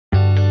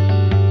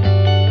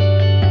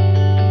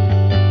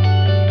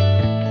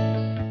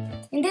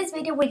this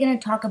video, we're going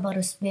to talk about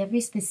a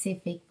very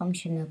specific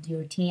function of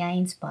your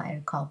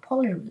TI-Nspire called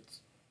polyroots.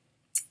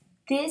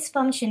 This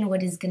function,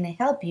 what is going to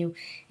help you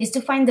is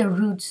to find the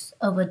roots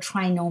of a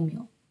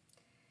trinomial.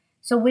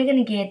 So we're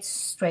going to get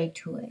straight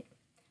to it.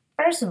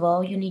 First of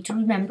all, you need to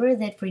remember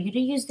that for you to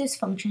use this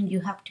function,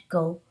 you have to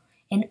go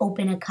and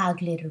open a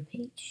calculator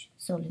page.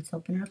 So let's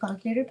open our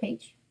calculator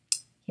page.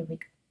 Here we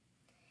go.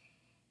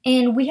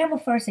 And we have a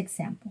first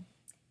example.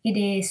 It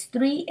is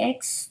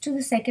 3x to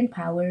the second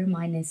power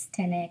minus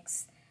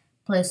 10x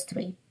plus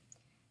 3.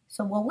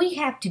 So what we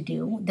have to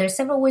do, there's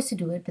several ways to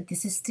do it, but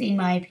this is, in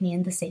my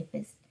opinion, the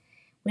safest.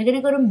 We're going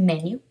to go to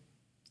Menu.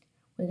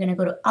 We're going to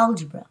go to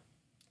Algebra.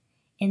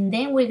 And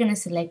then we're going to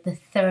select the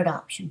third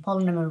option,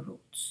 Polynomial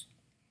Roots.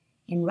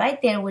 And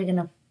right there, we're going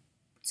to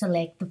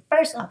select the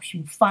first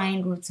option,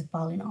 Find Roots of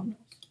Polynomials.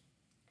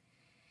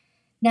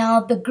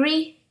 Now,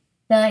 the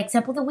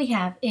example that we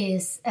have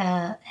is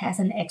has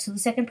an x to the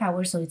second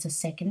power, so it's a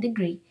second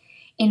degree.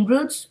 In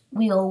roots,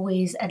 we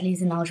always, at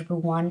least in Algebra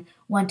 1,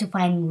 want to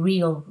find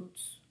real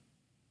roots.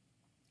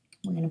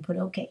 We're going to put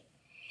OK.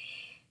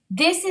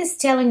 This is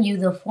telling you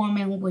the form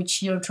in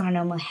which your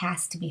trinomial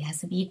has to be. It has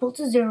to be equal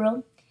to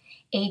 0.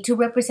 A2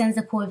 represents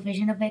the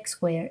coefficient of x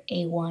squared,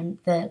 A1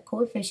 the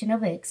coefficient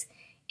of x,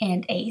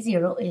 and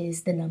A0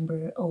 is the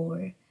number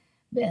or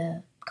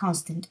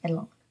constant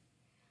alone.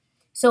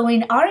 So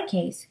in our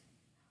case,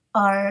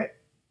 our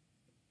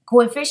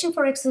coefficient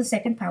for x to the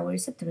second power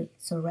is a 3.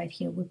 So right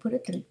here we put a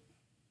 3.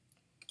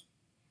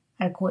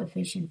 Our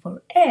coefficient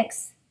for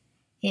x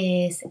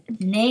is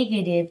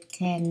negative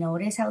 10.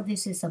 Notice how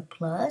this is a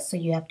plus, so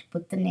you have to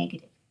put the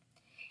negative.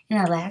 And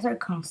our last, our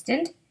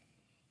constant,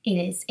 it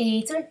is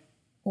 8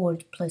 or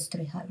plus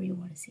 3, however you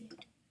want to see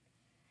it.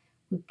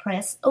 We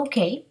press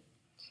OK.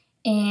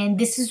 And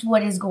this is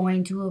what is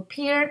going to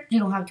appear. You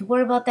don't have to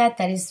worry about that.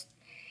 That is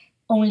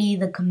only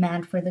the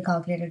command for the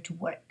calculator to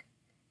work.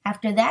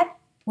 After that,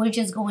 we're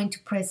just going to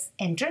press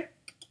enter.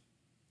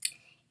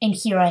 And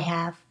here I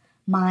have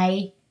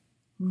my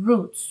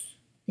roots.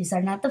 These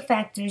are not the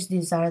factors,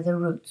 these are the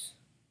roots.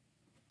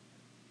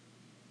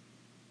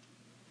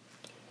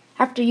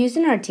 After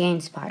using our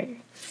TI-Nspire,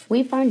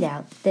 we found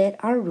out that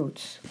our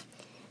roots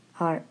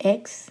are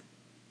x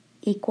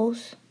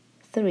equals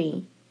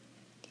 3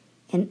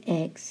 and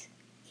x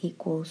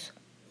equals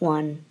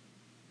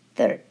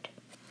 1/3.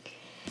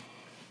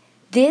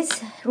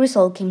 This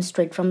result came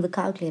straight from the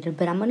calculator,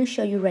 but I'm going to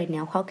show you right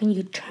now how can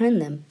you turn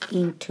them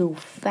into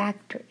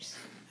factors,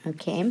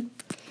 okay?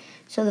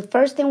 So the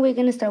first thing, we're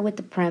going to start with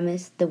the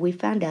premise that we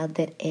found out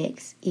that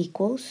x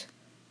equals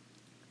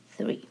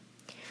 3.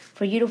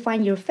 For you to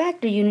find your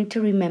factor, you need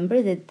to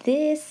remember that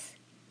this,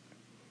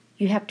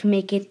 you have to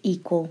make it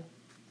equal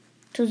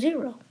to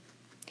 0.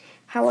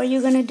 How are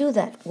you going to do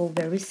that? Well,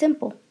 very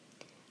simple.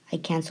 I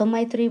cancel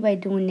my 3 by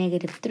doing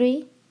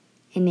 -3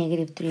 and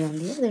 -3 on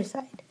the other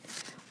side,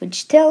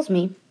 which tells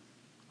me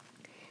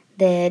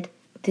that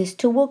these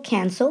two will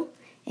cancel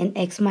and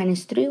x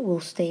minus 3 will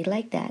stay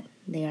like that.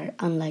 They are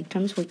unlike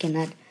terms. We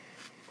cannot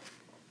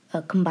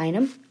combine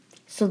them.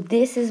 So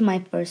this is my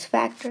first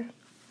factor.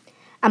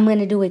 I'm going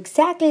to do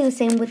exactly the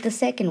same with the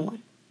second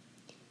one.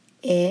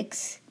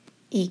 X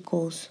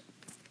equals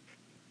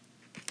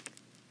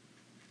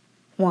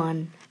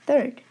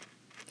 1/3.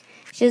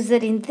 Just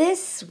that in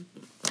this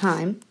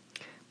time,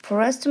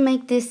 for us to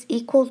make this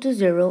equal to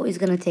 0 is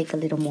going to take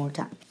a little more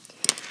time.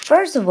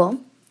 First of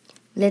all,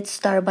 let's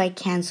start by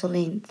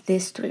canceling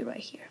this 3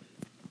 right here.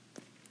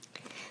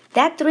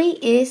 That 3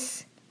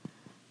 is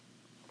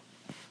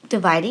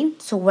dividing,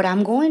 so what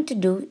I'm going to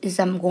do is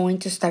I'm going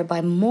to start by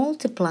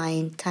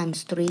multiplying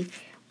times 3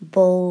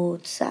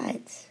 both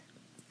sides.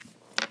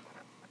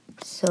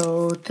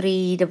 So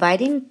 3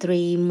 dividing,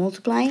 3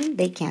 multiplying,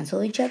 they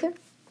cancel each other.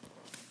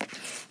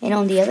 And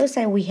on the other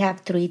side, we have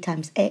 3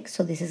 times x,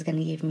 so this is going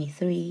to give me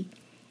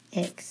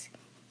 3x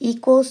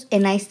equals,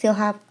 and I still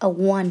have a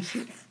 1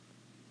 here.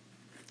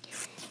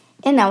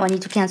 And now I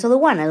need to cancel the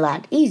 1 a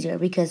lot easier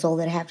because all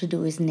that I have to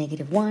do is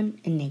 -1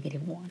 and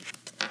 -1.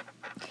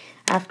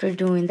 After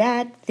doing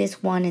that,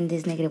 this 1 and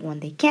this -1,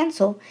 they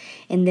cancel.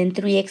 And then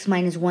 3x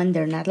minus 1,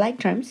 they're not like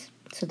terms.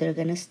 So they're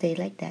going to stay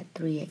like that,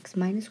 3x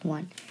minus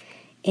 1.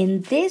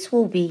 And this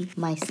will be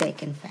my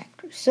second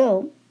factor.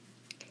 So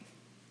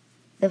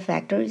the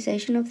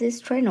factorization of this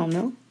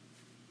trinomial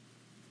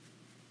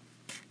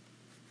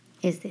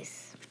is this.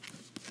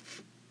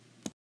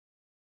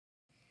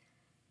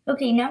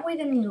 Okay, now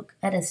we're going to look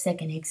at a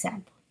second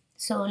example.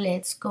 So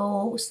let's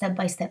go step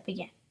by step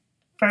again.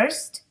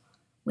 First,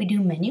 we do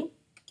Menu,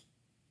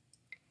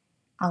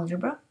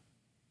 Algebra,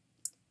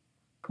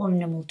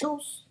 Polynomial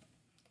Tools,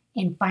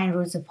 and Find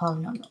Roots of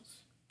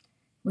Polynomials.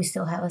 We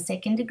still have a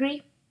second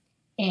degree,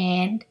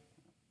 and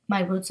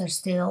my roots are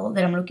still,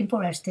 that I'm looking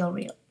for, are still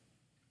real.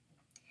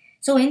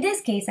 So in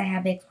this case, I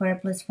have x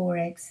squared plus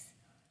 4x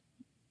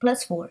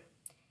plus 4.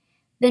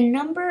 The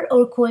number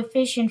or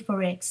coefficient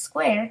for x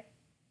squared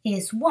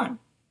is 1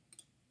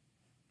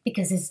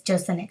 because it's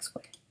just an x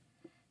squared.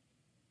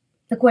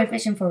 The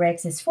coefficient for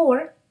x is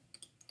 4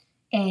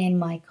 and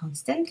my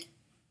constant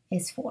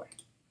is 4.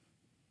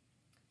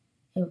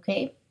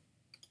 Okay,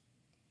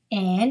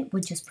 and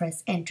we just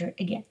press enter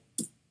again.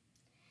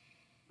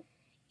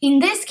 In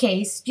this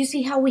case, you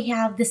see how we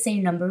have the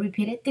same number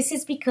repeated? This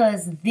is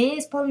because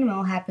this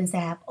polynomial happens to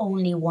have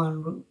only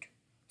one root.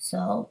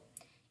 So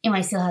it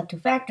might still have two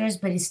factors,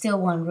 but it's still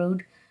one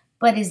root,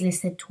 but it's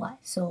listed twice.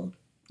 So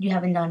you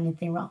haven't done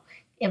anything wrong.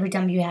 Every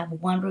time you have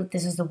one root,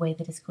 this is the way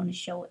that it's going to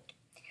show it.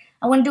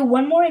 I want to do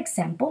one more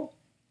example,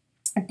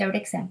 a third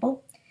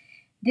example.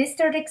 This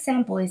third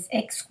example is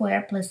x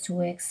squared plus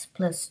 2x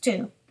plus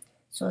 2.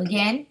 So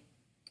again,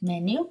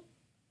 menu,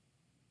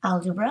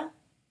 algebra,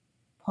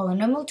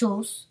 polynomial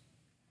tools,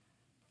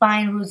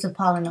 find roots of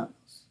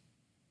polynomials.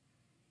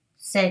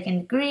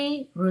 Second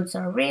degree, roots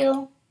are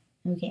real.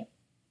 Okay.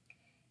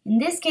 In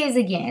this case,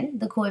 again,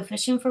 the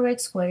coefficient for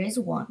x squared is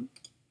 1.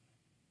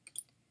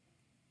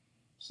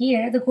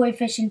 Here, the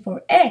coefficient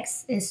for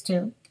x is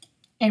 2,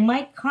 and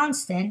my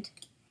constant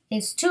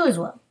is 2 as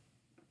well.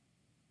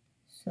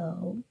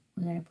 So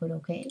we're going to put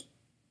OK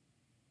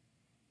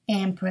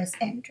and press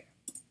enter.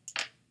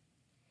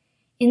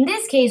 In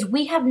this case,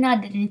 we have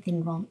not done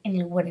anything wrong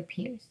in what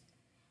appears.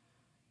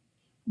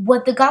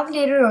 What the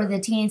calculator or the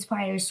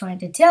TI-Nspire is trying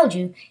to tell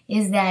you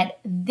is that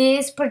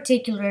this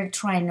particular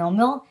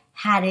trinomial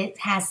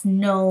has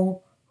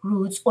no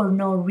roots or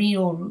no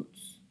real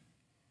roots.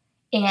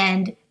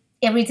 And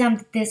every time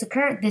that this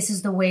occurs, this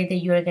is the way that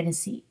you're going to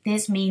see.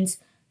 This means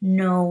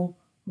no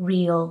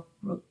real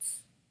roots.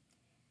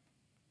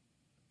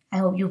 I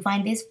hope you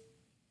find this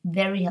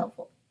very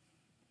helpful.